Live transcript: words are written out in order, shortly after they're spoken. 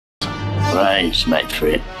rise, my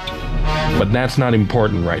friend. But that's not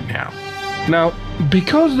important right now. Now,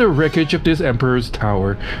 because the wreckage of this Emperor's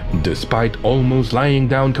tower, despite almost lying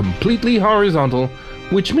down completely horizontal,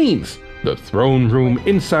 which means the throne room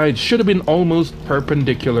inside should have been almost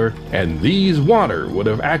perpendicular, and these water would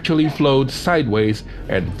have actually flowed sideways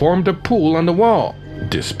and formed a pool on the wall.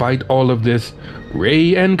 Despite all of this,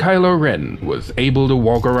 Rey and Kylo Ren was able to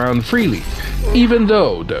walk around freely, even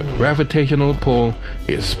though the gravitational pull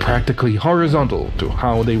is practically horizontal to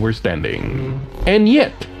how they were standing. And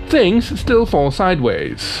yet, things still fall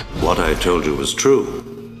sideways. What I told you was true,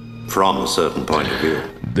 from a certain point of view.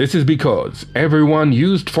 This is because everyone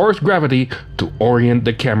used force gravity to orient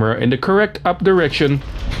the camera in the correct up direction.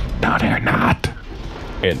 No, they're not.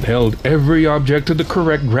 And held every object to the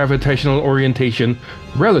correct gravitational orientation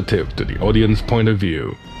relative to the audience point of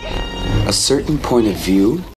view. A certain point of view?